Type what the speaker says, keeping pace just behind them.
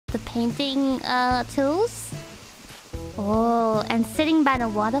painting tools. Oh, and sitting by the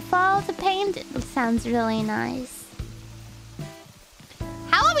waterfall to paint. It sounds really nice.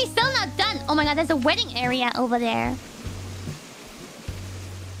 How are we still not done? Oh my god, there's a wedding area over there.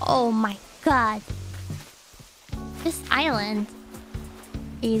 Oh my god. This island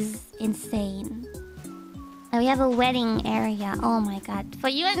is insane. And we have a wedding area. Oh my god. For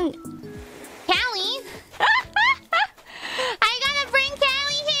you and Calli. I gotta bring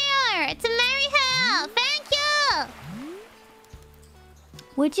Calli here to marry her. Thank you.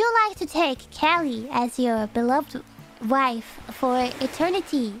 Would you like to take Calli as your beloved wife for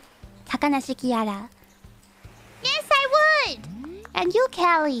eternity? Takanashi Kiara. Yes, I would. And you,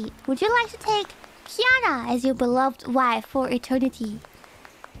 Calli, would you like to take Kiara as your beloved wife for eternity?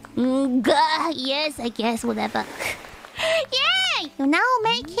 Yes, I guess, whatever. Yay! You now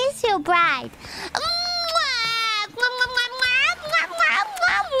may kiss your bride.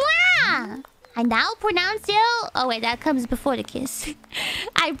 I now pronounce you... Oh wait, that comes before the kiss.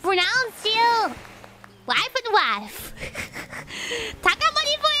 I pronounce you... wife and wife.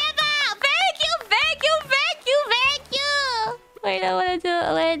 Takamori forever! Thank you, thank you, thank you, thank you! Wait, I wanna do...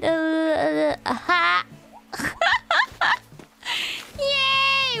 Wait,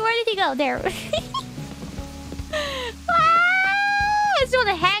 Yay! Where did he go? There. I just want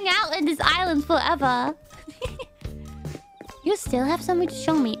to hang out in this island forever. You still have something to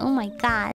show me? Oh my god.